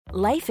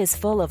Life is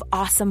full of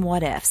awesome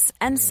what-ifs,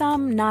 and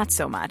some not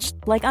so much,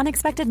 like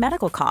unexpected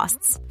medical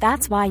costs.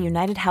 That's why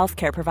United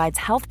Healthcare provides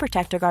Health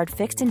Protector Guard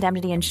fixed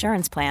indemnity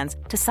insurance plans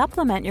to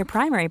supplement your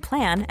primary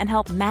plan and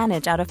help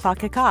manage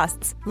out-of-pocket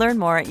costs. Learn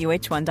more at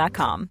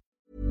uh1.com.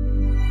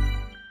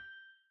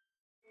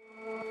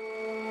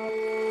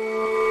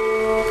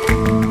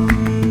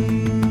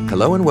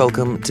 Hello and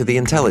welcome to The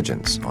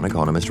Intelligence on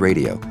Economist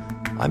Radio.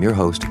 I'm your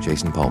host,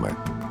 Jason Palmer.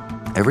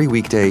 Every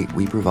weekday,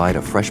 we provide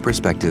a fresh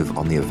perspective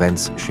on the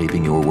events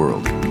shaping your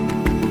world.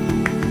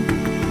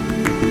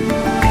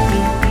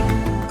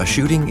 A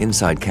shooting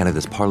inside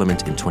Canada's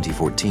Parliament in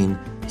 2014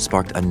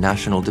 sparked a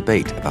national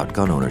debate about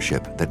gun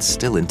ownership that's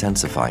still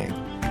intensifying.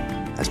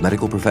 As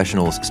medical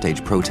professionals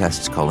stage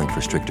protests calling for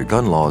stricter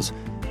gun laws,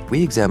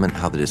 we examine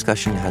how the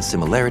discussion has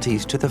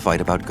similarities to the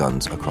fight about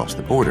guns across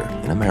the border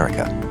in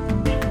America.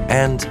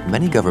 And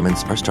many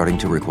governments are starting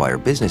to require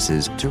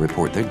businesses to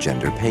report their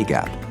gender pay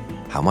gap,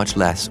 how much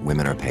less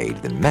women are paid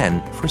than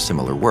men for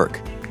similar work.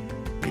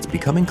 It's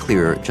becoming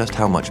clearer just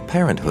how much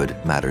parenthood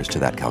matters to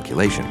that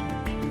calculation.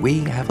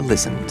 We have a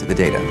listen to the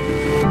data.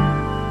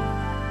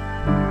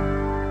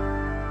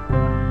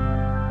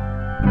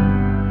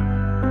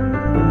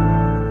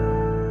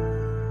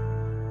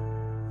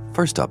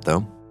 First up,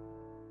 though,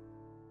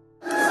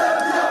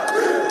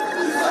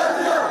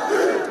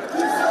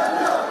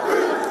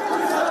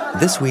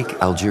 this week,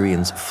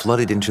 Algerians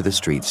flooded into the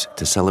streets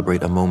to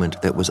celebrate a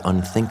moment that was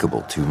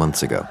unthinkable 2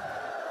 months ago.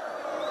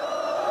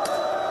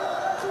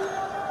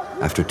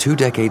 After 2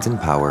 decades in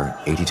power,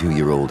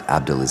 82-year-old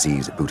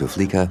Abdelaziz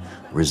Bouteflika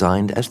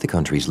resigned as the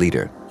country's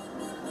leader.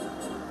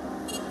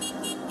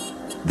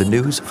 The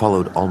news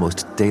followed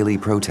almost daily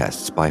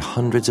protests by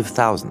hundreds of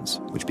thousands,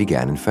 which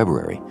began in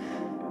February.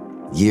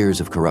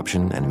 Years of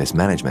corruption and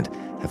mismanagement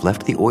have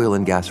left the oil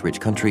and gas-rich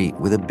country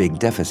with a big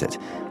deficit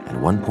and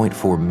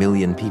 1.4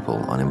 million people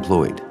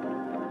unemployed.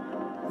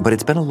 But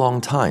it's been a long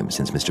time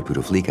since Mr.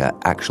 Bouteflika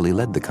actually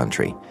led the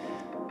country.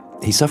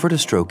 He suffered a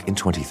stroke in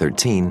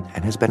 2013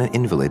 and has been an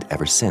invalid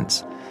ever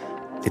since.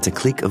 It's a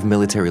clique of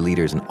military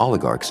leaders and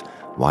oligarchs,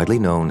 widely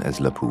known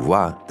as Le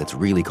Pouvoir, that's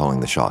really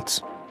calling the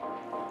shots.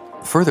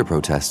 Further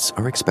protests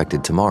are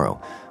expected tomorrow,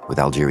 with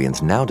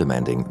Algerians now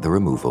demanding the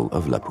removal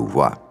of Le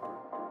Pouvoir.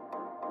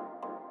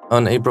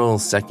 On April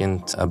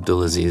 2nd,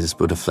 Abdelaziz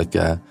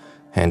Bouteflika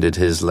handed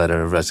his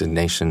letter of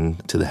resignation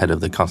to the head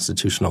of the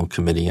Constitutional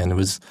Committee, and it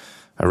was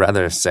a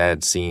rather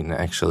sad scene,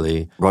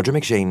 actually. Roger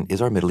McShane is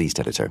our Middle East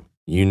editor.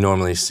 You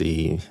normally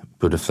see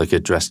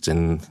Bouteflika dressed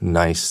in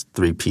nice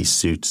three-piece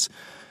suits.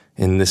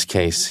 In this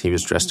case, he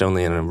was dressed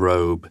only in a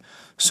robe,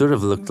 sort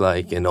of looked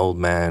like an old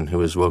man who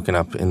was woken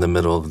up in the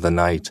middle of the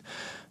night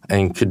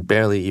and could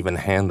barely even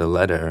hand the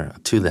letter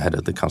to the head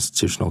of the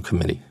Constitutional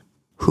Committee.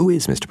 Who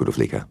is Mr.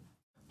 Bouteflika?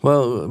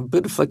 Well,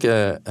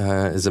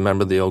 Bouteflika is a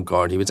member of the old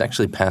guard. He was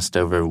actually passed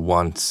over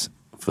once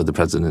for the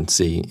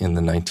presidency in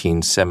the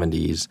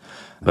 1970s,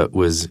 but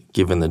was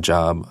given the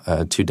job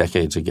 2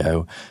 decades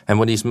ago. And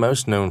what he's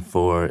most known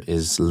for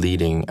is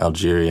leading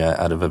Algeria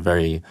out of a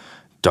very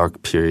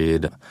dark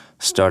period.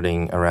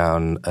 Starting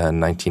around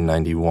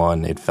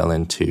 1991, it fell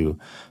into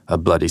a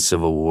bloody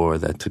civil war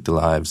that took the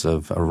lives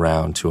of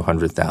around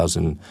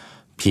 200,000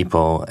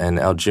 people. And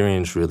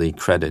Algerians really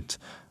credit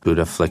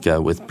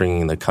Bouteflika with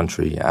bringing the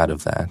country out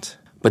of that.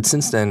 But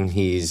since then,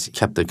 he's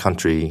kept the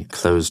country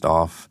closed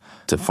off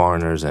to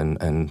foreigners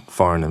and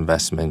foreign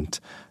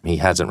investment. He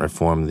hasn't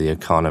reformed the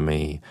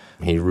economy.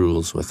 He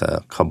rules with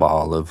a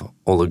cabal of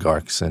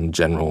oligarchs and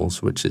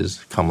generals, which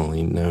is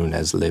commonly known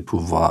as les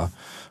pouvoirs,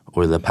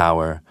 or the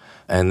power.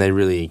 And they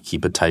really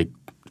keep a tight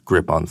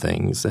grip on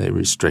things. They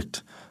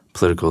restrict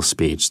political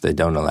speech. They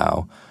don't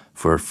allow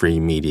for free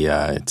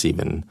media. It's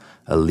even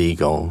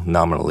illegal,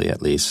 nominally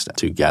at least,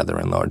 to gather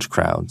in large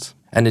crowds.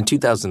 And in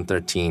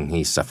 2013,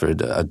 he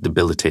suffered a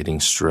debilitating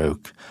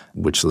stroke,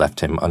 which left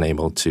him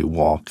unable to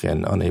walk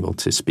and unable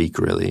to speak,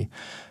 really.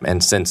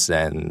 And since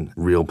then,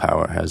 real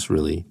power has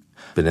really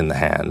been in the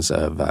hands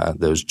of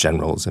those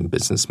generals and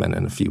businessmen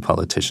and a few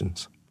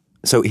politicians.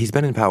 So he's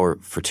been in power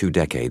for 2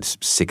 decades,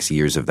 6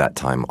 years of that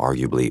time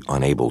arguably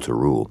unable to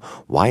rule.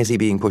 Why is he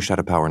being pushed out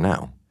of power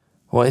now?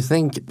 Well, I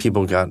think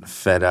people got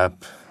fed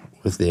up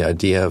with the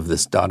idea of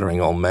this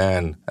doddering old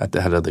man at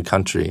the head of the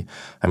country.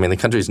 I mean, the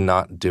country's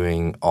not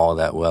doing all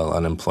that well.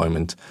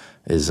 Unemployment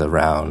is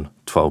around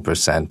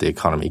 12%. The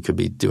economy could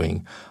be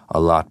doing a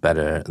lot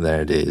better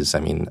than it is. I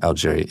mean,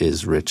 Algeria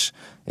is rich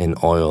in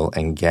oil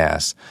and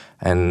gas.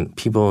 And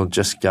people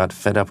just got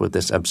fed up with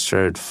this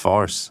absurd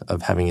farce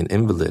of having an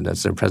invalid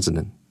as their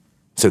president.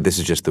 So this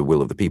is just the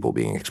will of the people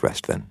being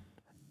expressed then?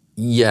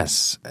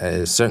 Yes,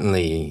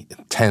 certainly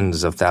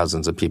tens of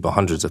thousands of people,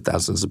 hundreds of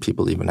thousands of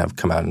people even have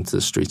come out into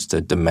the streets to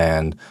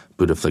demand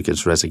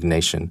Bouteflika's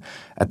resignation.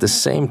 At the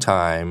same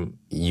time,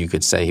 you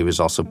could say he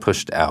was also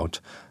pushed out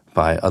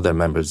by other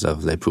members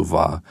of Les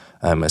Pouvoirs,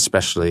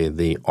 especially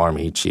the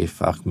army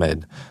chief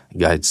Ahmed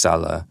Gaid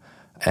Salah.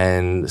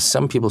 And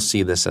some people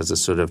see this as a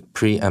sort of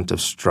preemptive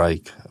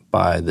strike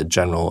by the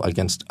general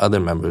against other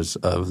members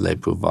of Les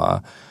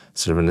Pouvoirs,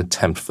 sort of an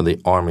attempt for the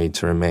army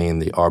to remain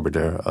the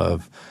arbiter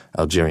of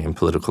Algerian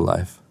political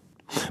life.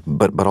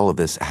 But all of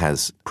this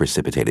has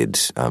precipitated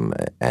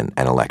an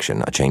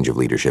election, a change of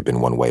leadership in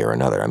one way or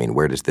another. I mean,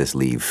 where does this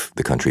leave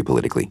the country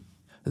politically?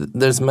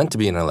 There's meant to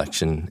be an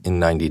election in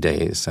 90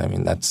 days. I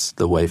mean, that's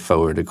the way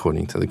forward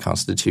according to the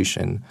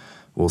Constitution.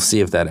 We'll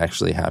see if that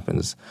actually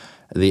happens.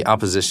 The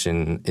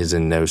opposition is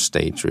in no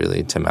state,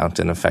 really, to mount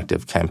an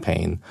effective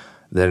campaign.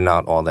 They're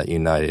not all that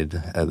united.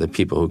 The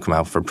people who come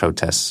out for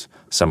protests,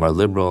 some are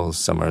liberals,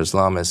 some are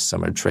Islamists,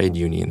 some are trade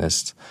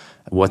unionists.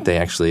 What they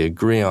actually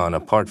agree on,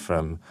 apart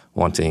from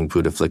wanting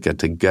Bouteflika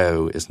to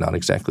go, is not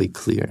exactly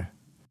clear.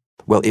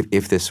 Well,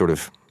 if this sort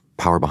of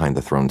power behind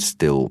the throne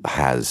still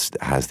has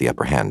the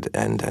upper hand,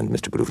 and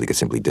Mr. Bouteflika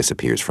simply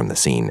disappears from the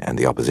scene, and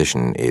the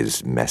opposition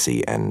is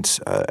messy and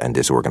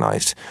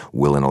disorganized,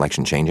 will an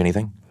election change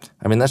anything?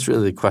 I mean, that's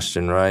really the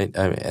question, right?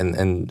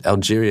 And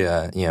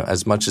Algeria,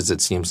 as much as it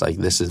seems like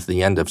this is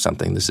the end of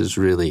something, this is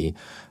really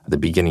the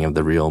beginning of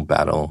the real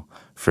battle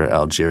for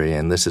Algeria.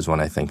 And this is when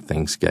I think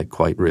things get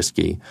quite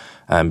risky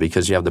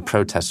because you have the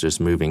protesters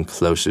moving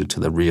closer to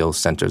the real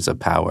centers of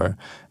power,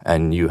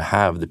 and you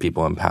have the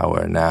people in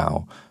power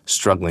now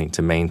struggling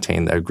to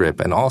maintain their grip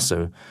and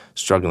also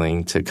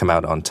struggling to come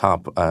out on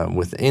top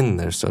within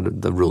their sort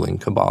of the ruling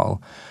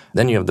cabal.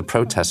 Then you have the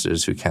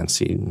protesters who can't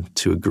seem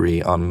to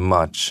agree on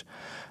much.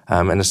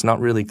 And it's not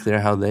really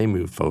clear how they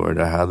move forward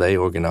or how they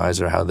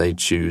organize or how they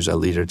choose a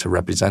leader to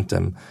represent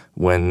them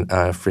when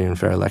free and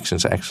fair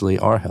elections actually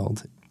are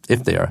held,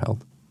 if they are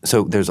held.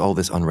 So there's all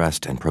this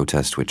unrest and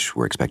protest, which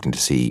we're expecting to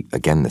see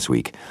again this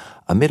week.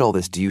 Amid all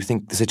this, do you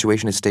think the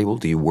situation is stable?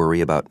 Do you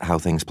worry about how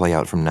things play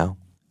out from now?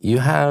 You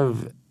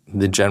have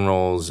the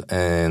generals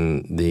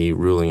and the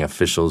ruling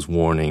officials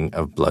warning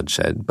of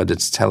bloodshed, but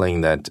it's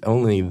telling that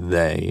only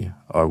they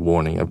are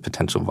warning of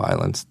potential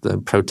violence. The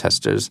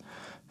protesters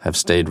have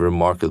stayed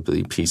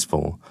remarkably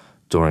peaceful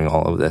during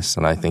all of this,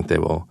 and I think they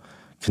will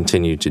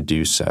continue to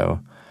do so.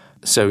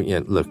 So,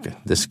 look,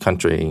 this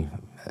country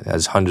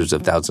has hundreds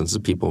of thousands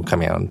of people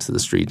coming out into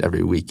the street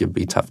every week. It'd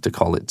be tough to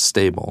call it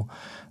stable,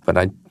 but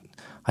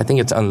I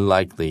think it's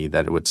unlikely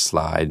that it would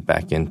slide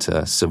back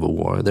into civil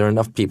war. There are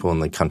enough people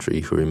in the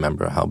country who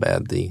remember how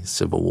bad the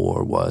civil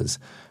war was,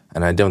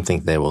 and I don't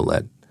think they will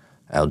let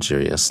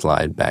Algeria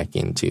slide back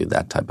into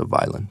that type of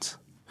violence.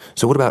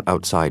 So what about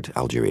outside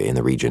Algeria, in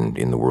the region,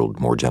 in the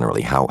world more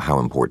generally? How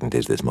important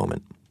is this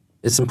moment?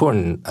 It's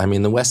important. I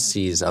mean, the West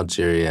sees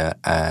Algeria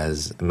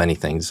as many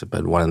things,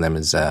 but one of them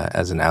is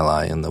as an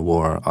ally in the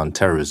war on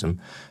terrorism,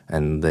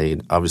 and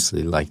they'd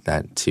obviously like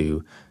that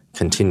to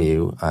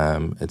continue.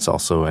 It's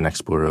also an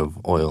exporter of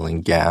oil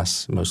and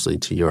gas, mostly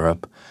to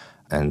Europe,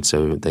 and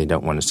so they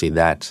don't want to see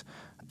that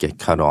get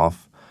cut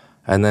off.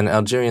 And then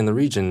Algeria in the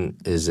region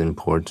is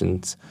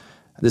important.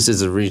 This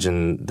is a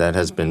region that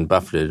has been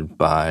buffeted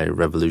by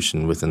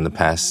revolution within the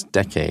past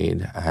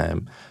decade,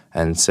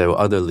 and so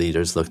other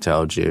leaders look to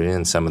Algeria,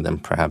 and some of them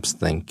perhaps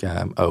think,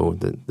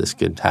 this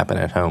could happen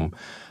at home.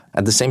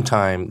 At the same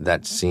time,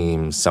 that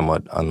seems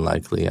somewhat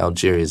unlikely.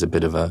 Algeria is a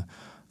bit of a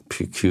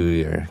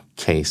peculiar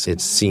case.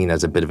 It's seen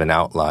as a bit of an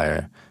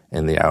outlier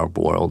in the Arab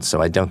world,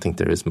 so I don't think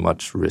there is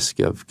much risk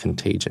of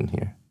contagion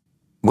here.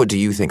 What do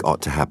you think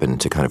ought to happen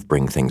to kind of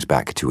bring things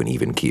back to an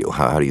even keel?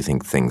 How do you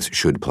think things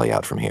should play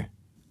out from here?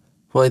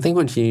 Well, I think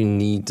what you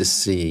need to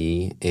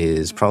see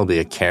is probably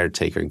a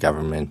caretaker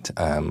government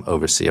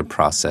oversee a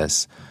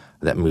process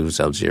that moves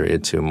Algeria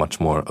to a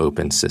much more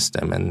open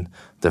system. And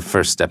the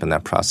first step in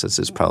that process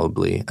is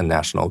probably a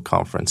national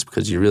conference,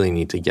 because you really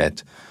need to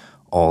get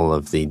all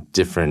of the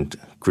different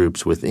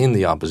groups within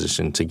the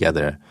opposition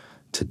together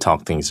to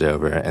talk things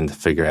over and to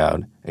figure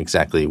out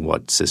exactly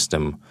what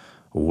system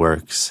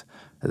works.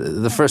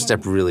 The first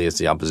step really is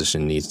the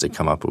opposition needs to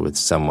come up with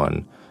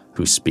someone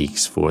who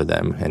speaks for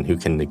them and who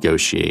can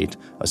negotiate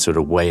a sort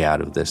of way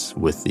out of this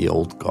with the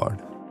old guard.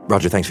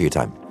 Roger, thanks for your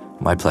time.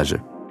 My pleasure.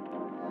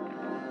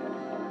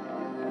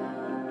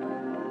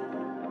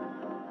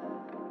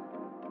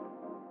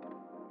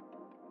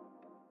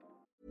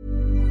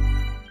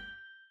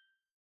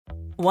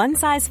 One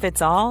size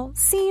fits all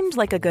seemed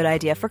like a good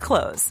idea for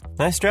clothes.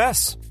 Nice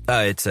dress.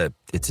 It's a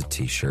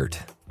t-shirt.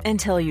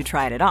 Until you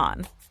tried it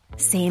on.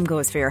 Same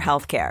goes for your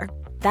healthcare.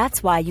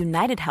 That's why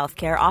United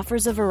Healthcare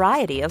offers a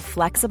variety of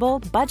flexible,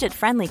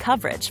 budget-friendly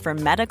coverage for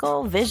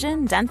medical,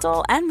 vision,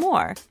 dental, and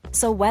more.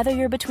 So whether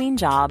you're between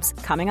jobs,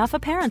 coming off a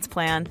parent's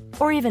plan,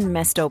 or even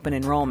missed open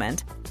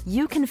enrollment,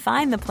 you can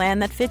find the plan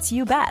that fits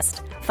you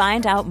best.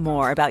 Find out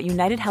more about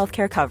United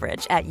Healthcare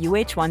coverage at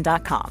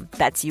uh1.com.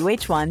 That's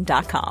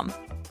uh1.com.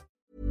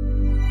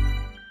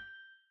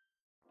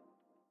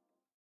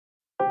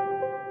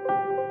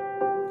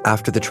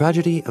 After the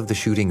tragedy of the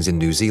shootings in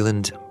New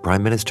Zealand,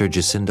 Prime Minister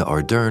Jacinda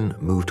Ardern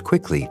moved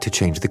quickly to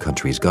change the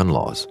country's gun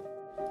laws.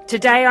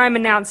 Today I'm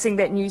announcing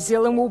that New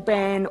Zealand will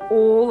ban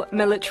all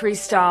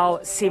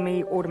military-style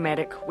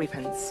semi-automatic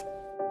weapons.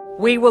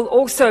 We will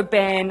also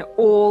ban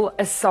all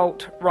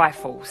assault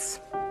rifles.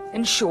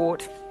 In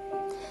short,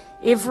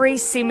 every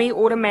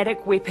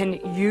semi-automatic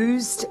weapon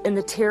used in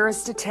the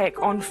terrorist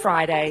attack on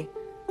Friday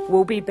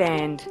will be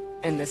banned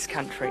in this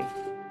country.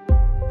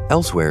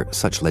 Elsewhere,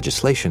 such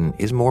legislation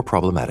is more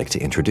problematic to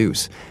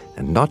introduce,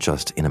 and not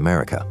just in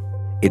America.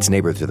 Its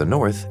neighbor to the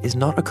north is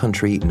not a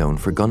country known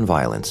for gun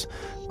violence,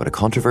 but a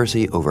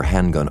controversy over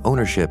handgun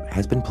ownership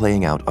has been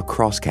playing out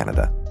across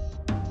Canada.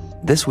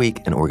 This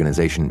week, an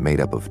organization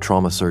made up of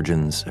trauma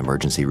surgeons,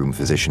 emergency room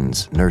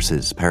physicians,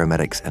 nurses,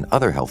 paramedics, and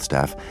other health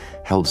staff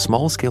held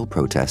small-scale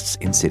protests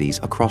in cities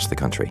across the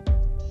country.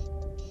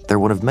 They're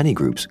one of many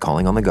groups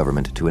calling on the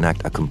government to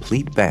enact a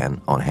complete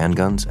ban on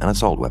handguns and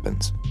assault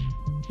weapons.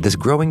 This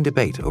growing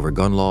debate over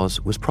gun laws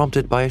was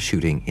prompted by a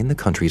shooting in the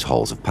country's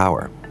halls of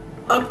power.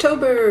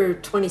 October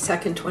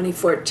 22nd,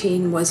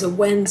 2014 was a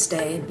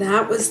Wednesday.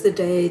 That was the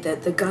day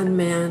that the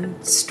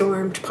gunman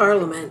stormed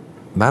Parliament.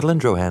 Madeleine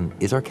Drohan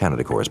is our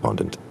Canada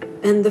correspondent.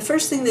 And the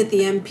first thing that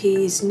the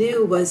MPs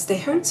knew was they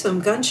heard some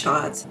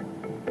gunshots.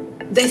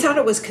 They thought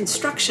it was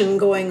construction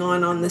going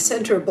on the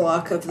center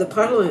block of the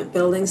Parliament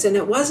buildings, and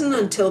it wasn't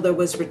until there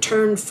was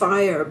return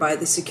fire by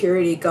the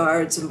security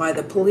guards and by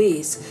the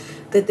police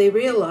that they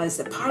realized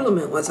that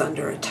Parliament was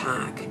under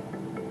attack.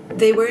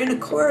 They were in a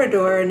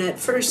corridor, and at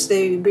first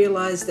they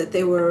realized that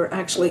they were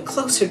actually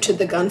closer to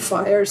the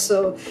gunfire,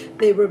 so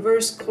they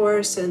reversed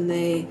course and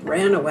they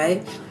ran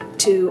away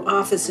to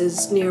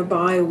offices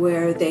nearby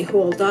where they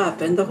holed up,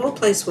 and the whole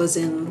place was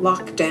in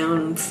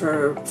lockdown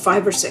for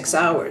 5 or 6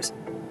 hours.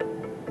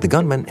 The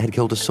gunman had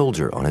killed a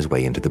soldier on his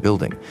way into the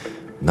building.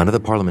 None of the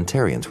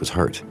parliamentarians was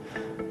hurt.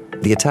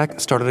 The attack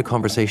started a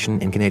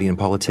conversation in Canadian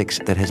politics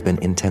that has been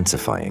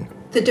intensifying.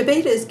 The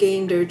debate has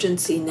gained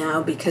urgency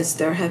now because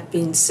there have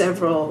been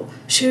several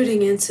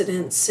shooting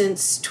incidents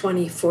since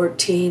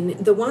 2014.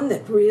 The one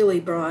that really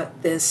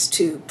brought this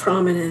to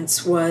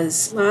prominence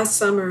was last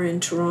summer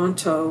in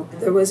Toronto.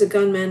 There was a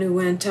gunman who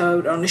went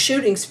out on a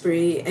shooting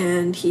spree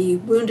and he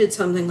wounded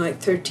something like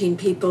 13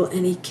 people,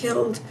 and he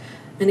killed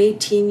an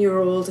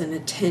 18-year-old and a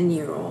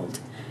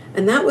 10-year-old.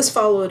 And that was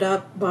followed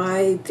up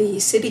by the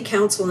City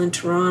Council in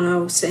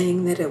Toronto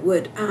saying that it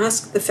would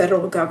ask the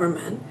federal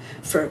government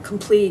for a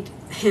complete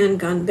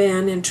handgun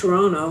ban in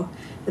Toronto,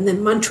 and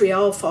then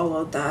Montreal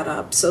followed that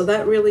up. So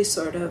that really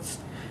sort of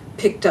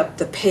picked up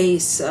the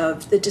pace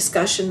of the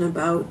discussion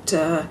about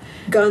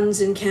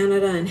guns in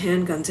Canada and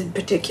handguns in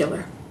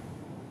particular.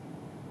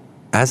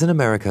 As in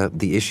America,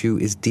 the issue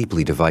is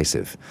deeply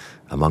divisive.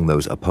 Among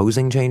those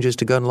opposing changes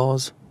to gun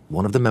laws,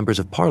 one of the members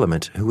of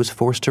Parliament who was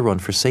forced to run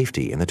for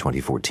safety in the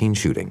 2014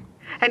 shooting.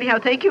 Anyhow,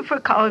 thank you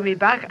for calling me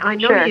back. I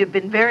know You've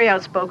been very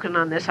outspoken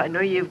on this. I know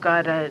you've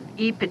got an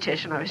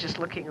e-petition. I was just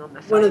looking on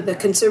the site. One of the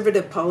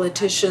Conservative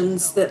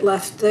politicians that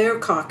left their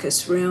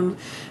caucus room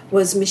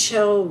was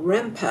Michelle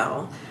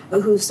Rempel,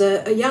 who's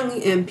a young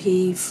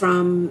MP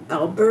from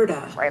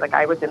Alberta. Right, like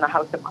I was in the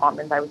House of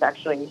Commons. I was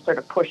actually sort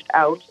of pushed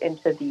out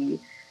into the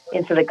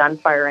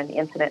gunfire and the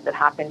incident that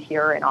happened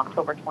here in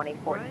October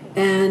 2014.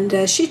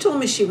 And she told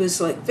me she was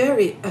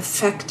very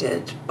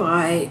affected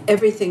by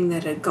everything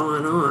that had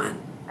gone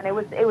on. And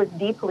it was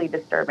deeply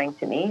disturbing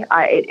to me.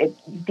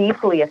 It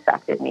deeply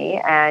affected me,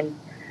 and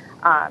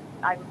I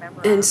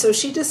remember. And so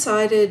she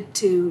decided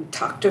to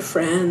talk to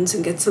friends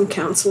and get some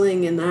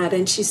counseling in that.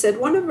 And she said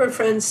one of her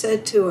friends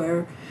said to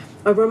her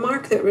a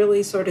remark that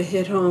really sort of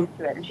hit home.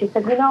 And she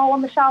said,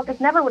 Michelle, this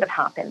never would have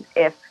happened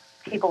if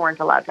people weren't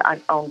allowed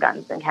to own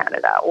guns in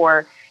Canada,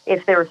 or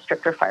if there was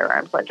stricter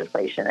firearms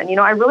legislation. And,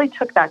 I really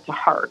took that to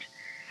heart.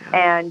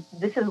 And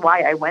this is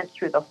why I went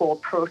through the whole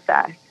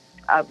process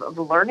of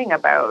learning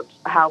about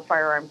how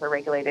firearms are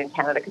regulated in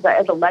Canada, because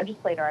as a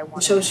legislator, I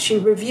wanted... So she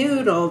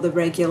reviewed all the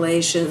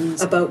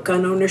regulations about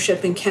gun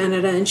ownership in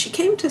Canada, and she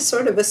came to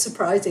sort of a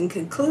surprising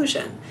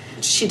conclusion.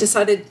 She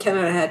decided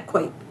Canada had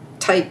quite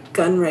tight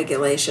gun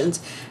regulations.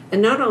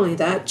 And not only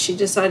that, she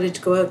decided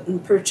to go out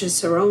and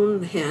purchase her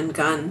own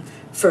handgun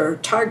for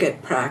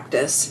target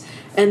practice.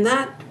 And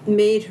that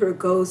made her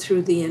go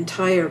through the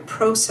entire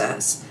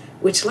process,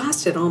 which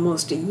lasted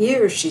almost a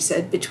year, she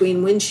said,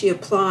 between when she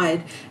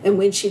applied and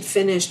when she'd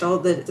finished all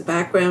the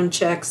background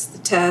checks, the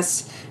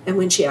tests, and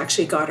when she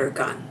actually got her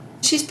gun.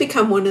 She's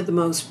become one of the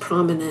most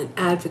prominent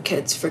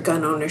advocates for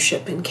gun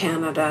ownership in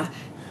Canada.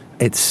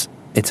 It's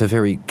a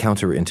very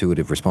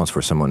counterintuitive response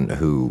for someone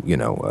who,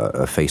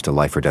 faced a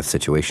life or death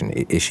situation.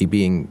 Is she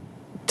being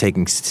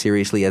taken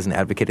seriously as an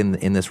advocate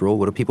in this role?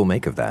 What do people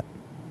make of that?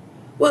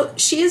 Well,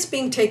 she is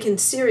being taken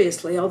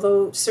seriously,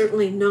 although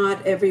certainly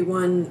not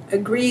everyone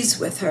agrees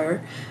with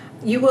her.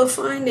 You will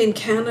find in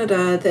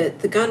Canada that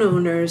the gun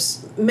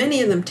owners,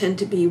 many of them tend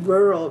to be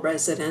rural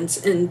residents,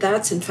 and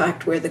that's in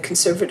fact where the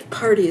Conservative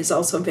Party is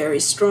also very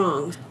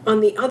strong. On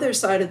the other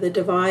side of the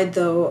divide,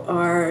 though,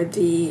 are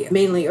the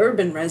mainly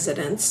urban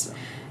residents,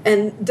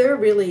 and they're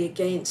really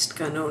against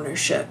gun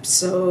ownership.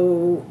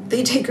 So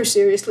they take her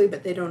seriously,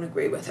 but they don't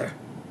agree with her.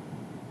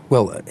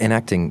 Well,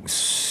 enacting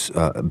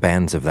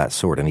bans of that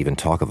sort, and even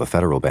talk of a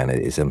federal ban,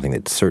 is something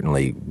that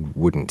certainly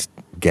wouldn't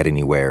get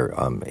anywhere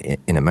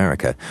in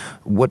America.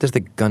 What does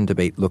the gun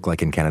debate look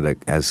like in Canada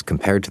as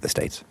compared to the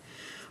States?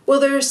 Well,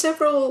 there are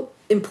several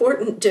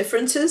important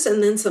differences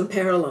and then some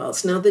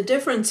parallels. Now, the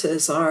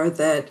differences are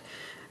that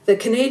the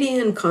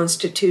Canadian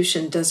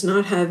Constitution does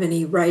not have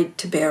any right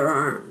to bear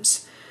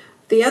arms.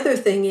 The other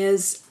thing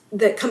is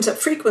that comes up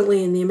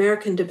frequently in the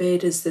American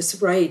debate is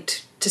this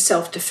right to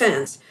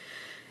self-defense.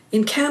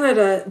 In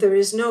Canada, there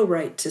is no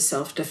right to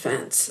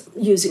self-defense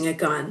using a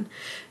gun.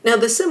 Now,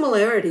 the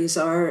similarities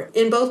are,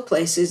 in both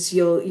places,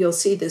 you'll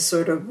see this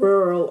sort of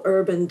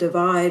rural-urban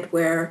divide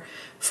where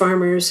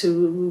farmers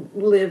who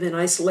live in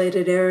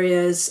isolated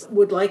areas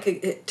would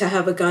like to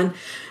have a gun,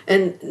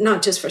 and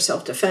not just for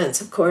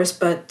self-defense, of course,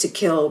 but to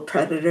kill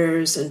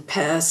predators and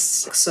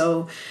pests.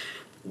 So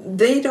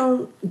they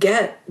don't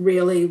get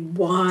really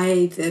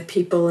why the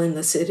people in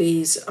the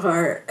cities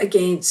are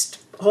against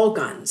all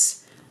guns.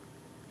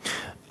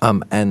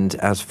 And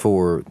as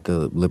for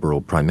the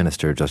Liberal Prime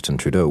Minister, Justin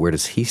Trudeau, where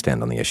does he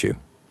stand on the issue?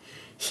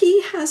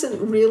 He hasn't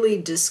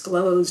really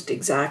disclosed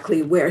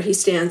exactly where he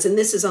stands, and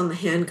this is on the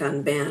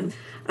handgun ban.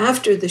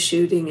 After the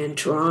shooting in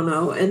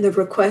Toronto and the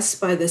requests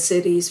by the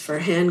cities for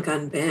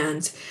handgun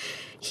bans,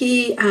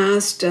 he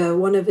asked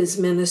one of his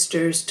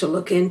ministers to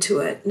look into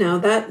it. Now,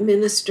 that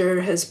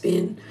minister has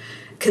been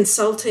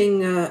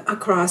consulting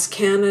across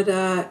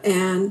Canada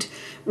and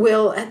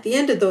will, at the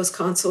end of those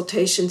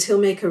consultations, he'll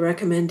make a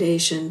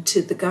recommendation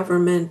to the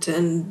government,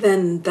 and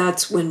then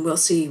that's when we'll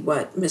see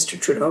what Mr.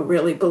 Trudeau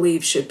really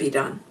believes should be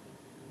done.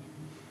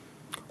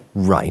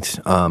 Right.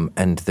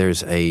 And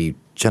there's a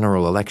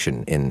general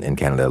election in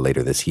Canada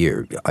later this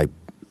year.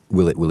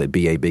 Will it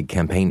be a big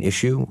campaign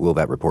issue? Will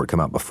that report come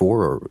out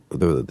before or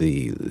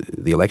the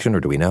election, or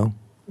do we know?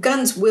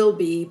 Guns will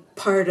be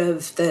part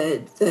of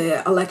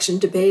the election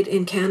debate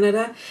in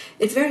Canada.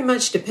 It very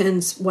much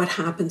depends what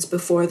happens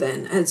before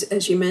then,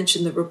 as you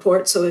mentioned the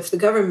report. So if the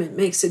government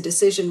makes a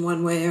decision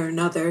one way or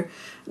another,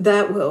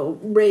 that will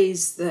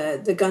raise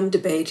the gun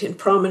debate in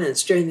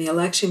prominence during the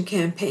election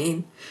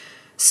campaign.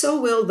 So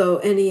will, though,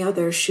 any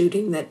other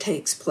shooting that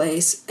takes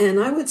place. And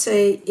I would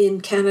say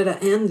in Canada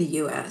and the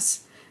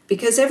U.S.,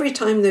 because every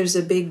time there's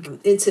a big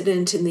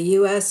incident in the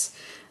U.S.,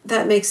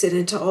 that makes it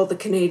into all the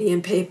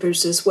Canadian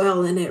papers as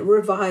well, and it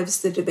revives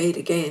the debate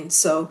again.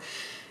 So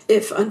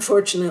if,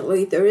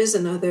 unfortunately, there is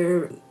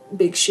another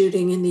big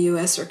shooting in the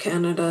U.S. or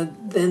Canada,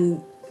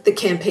 then the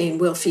campaign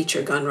will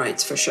feature gun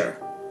rights for sure.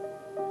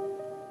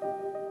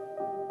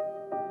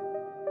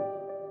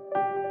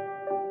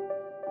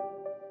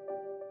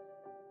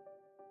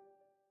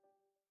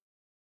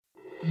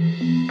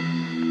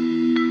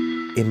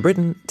 In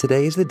Britain,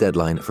 today is the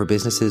deadline for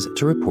businesses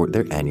to report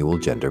their annual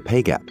gender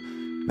pay gap,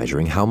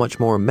 measuring how much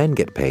more men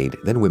get paid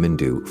than women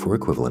do for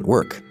equivalent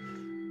work.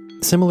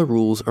 Similar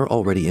rules are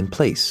already in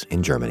place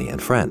in Germany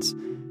and France,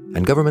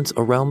 and governments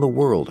around the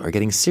world are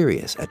getting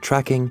serious at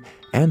tracking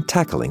and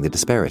tackling the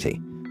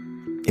disparity.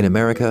 In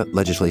America,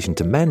 legislation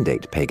to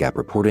mandate pay gap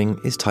reporting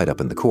is tied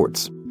up in the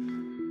courts.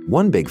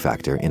 One big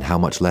factor in how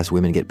much less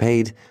women get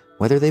paid,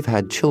 whether they've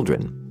had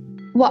children.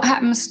 What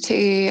happens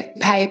to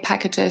pay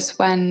packages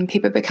when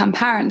people become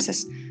parents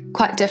is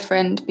quite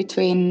different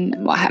between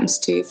what happens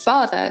to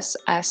fathers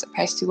as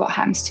opposed to what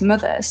happens to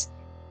mothers.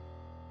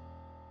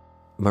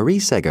 Marie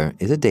Seger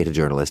is a data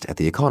journalist at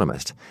The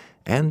Economist,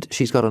 and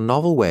she's got a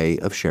novel way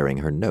of sharing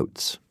her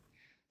notes.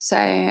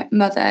 So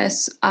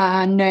mothers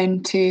are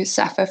known to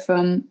suffer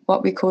from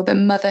what we call the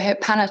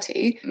motherhood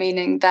penalty,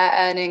 meaning their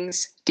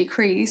earnings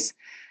decrease,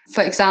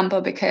 for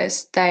example,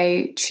 because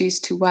they choose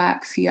to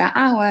work fewer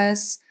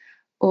hours,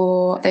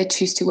 or they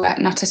choose to work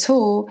not at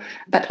all,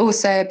 but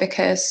also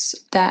because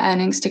their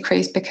earnings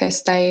decrease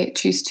because they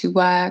choose to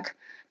work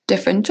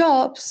different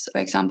jobs.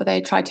 For example,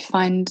 they try to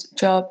find a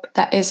job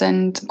that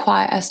isn't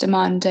quite as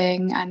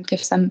demanding and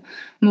gives them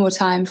more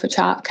time for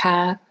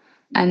childcare,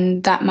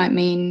 and that might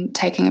mean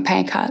taking a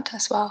pay cut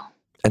as well.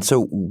 And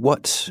so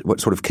what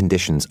sort of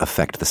conditions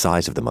affect the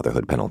size of the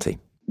motherhood penalty?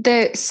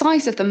 The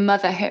size of the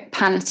motherhood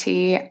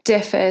penalty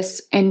differs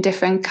in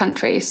different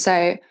countries.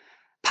 So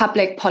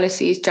public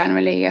policies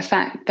generally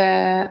affect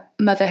the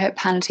motherhood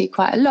penalty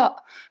quite a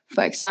lot.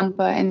 For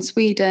example, in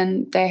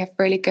Sweden, they have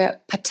really good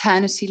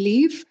paternity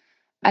leave.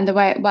 And the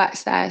way it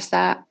works there is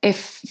that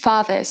if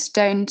fathers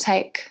don't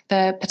take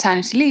the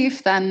paternity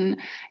leave, then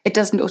it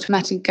doesn't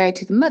automatically go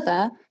to the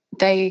mother.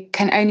 They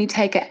can only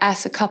take it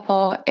as a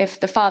couple if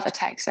the father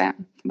takes it,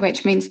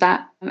 which means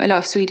that a lot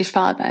of Swedish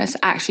fathers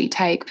actually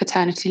take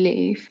paternity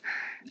leave.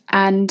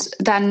 And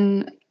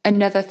then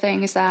another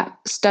thing is that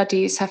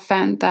studies have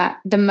found that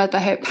the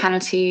motherhood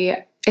penalty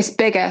is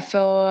bigger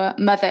for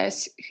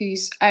mothers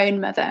whose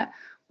own mother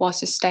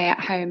was a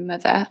stay-at-home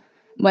mother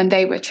when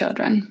they were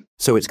children.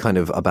 So it's kind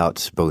of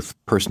about both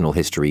personal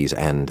histories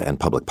and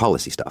public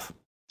policy stuff.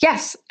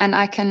 Yes, and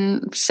I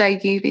can show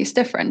you these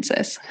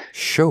differences.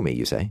 Show me,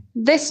 you say?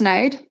 This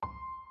node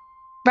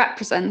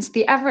represents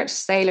the average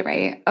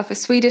salary of a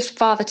Swedish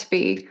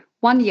father-to-be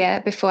 1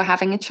 year before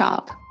having a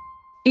child.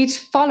 Each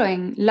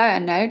following lower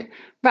node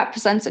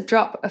represents a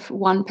drop of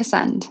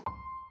 1%.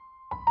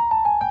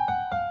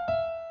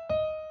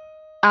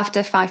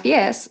 After 5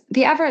 years,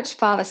 the average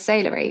father's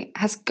salary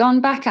has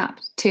gone back up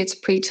to its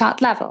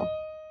pre-child level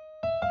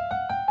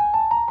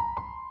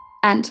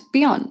and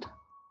beyond.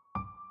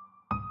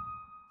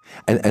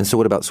 And so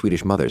what about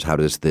Swedish mothers? How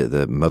does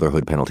the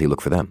motherhood penalty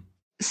look for them?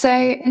 So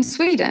in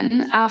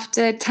Sweden,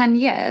 after 10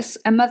 years,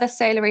 a mother's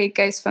salary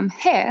goes from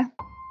here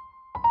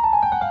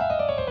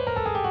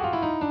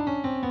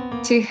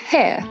to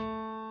here.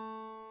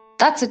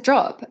 That's a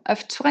drop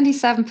of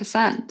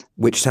 27%.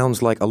 Which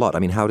sounds like a lot. I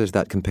mean, how does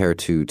that compare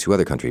to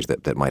other countries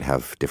that might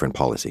have different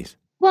policies?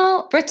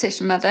 Well,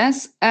 British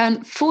mothers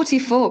earn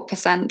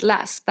 44%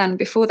 less than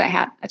before they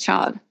had a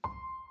child.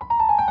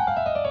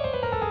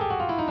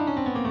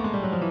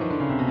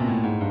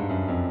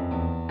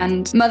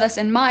 And mothers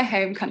in my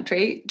home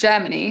country,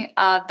 Germany,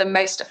 are the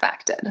most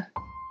affected.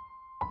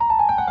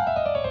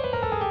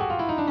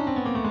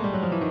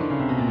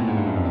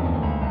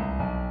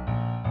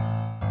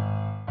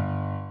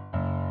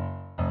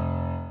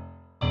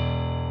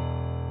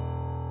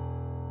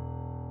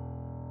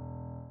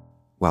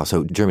 Wow,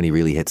 so Germany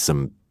really hits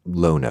some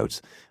low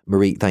notes.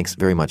 Marie, thanks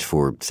very much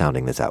for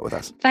sounding this out with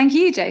us. Thank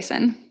you,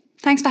 Jason.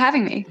 Thanks for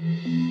having me.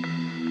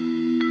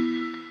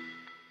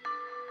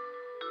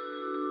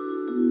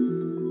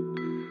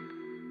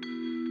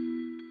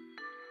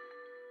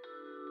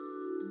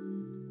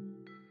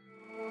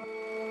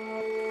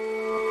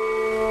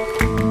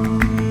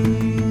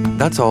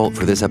 That's all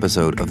for this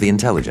episode of The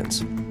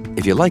Intelligence.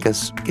 If you like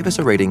us, give us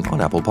a rating on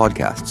Apple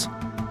Podcasts.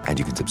 And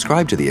you can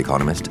subscribe to The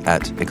Economist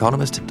at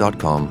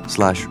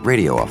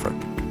economist.com/radio offer.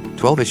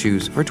 12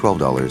 issues for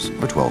 $12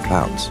 or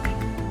 £12.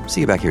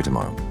 See you back here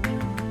tomorrow.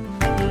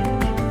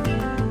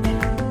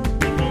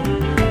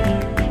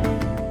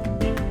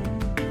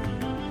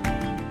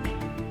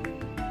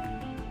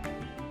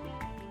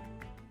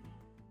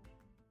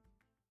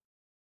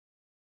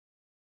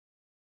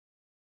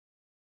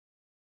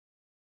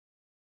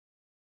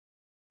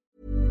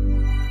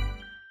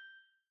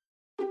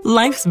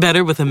 Life's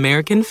better with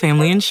American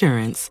Family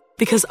Insurance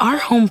because our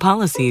home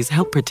policies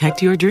help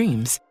protect your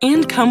dreams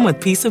and come with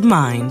peace of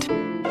mind.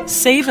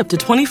 Save up to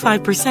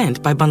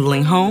 25% by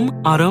bundling home,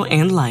 auto,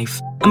 and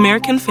life.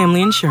 American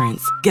Family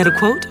Insurance. Get a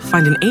quote,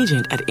 find an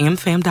agent at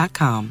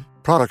amfam.com.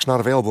 Products not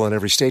available in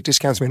every state.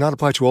 Discounts may not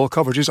apply to all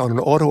coverages on an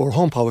auto or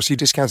home policy.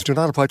 Discounts do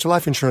not apply to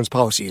life insurance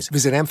policies.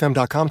 Visit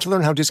amfam.com to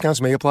learn how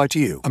discounts may apply to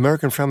you.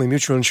 American Family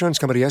Mutual Insurance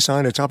Company, SI,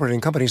 and its operating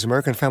companies,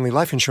 American Family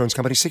Life Insurance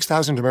Company,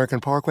 6000 American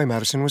Parkway,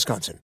 Madison,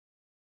 Wisconsin.